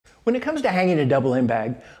When it comes to hanging a double in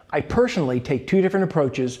bag, I personally take two different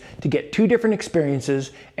approaches to get two different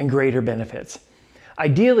experiences and greater benefits.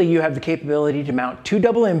 Ideally, you have the capability to mount two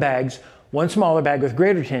double in bags, one smaller bag with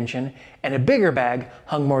greater tension, and a bigger bag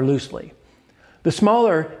hung more loosely. The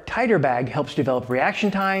smaller, tighter bag helps develop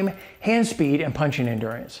reaction time, hand speed, and punching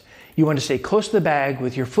endurance. You want to stay close to the bag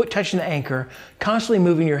with your foot touching the anchor, constantly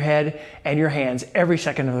moving your head and your hands every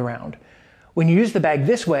second of the round. When you use the bag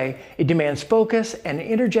this way, it demands focus and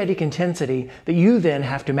energetic intensity that you then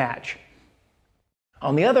have to match.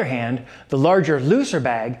 On the other hand, the larger, looser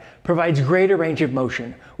bag provides greater range of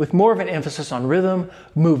motion, with more of an emphasis on rhythm,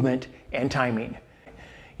 movement, and timing.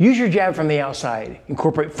 Use your jab from the outside,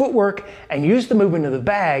 incorporate footwork, and use the movement of the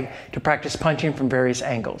bag to practice punching from various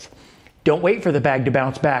angles. Don't wait for the bag to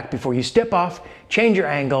bounce back before you step off, change your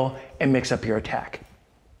angle, and mix up your attack.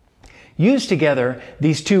 Used together,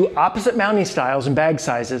 these two opposite mounting styles and bag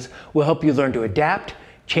sizes will help you learn to adapt,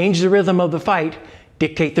 change the rhythm of the fight,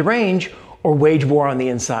 dictate the range, or wage war on the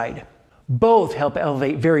inside. Both help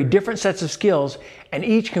elevate very different sets of skills, and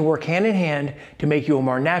each can work hand in hand to make you a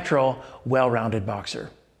more natural, well-rounded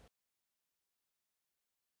boxer.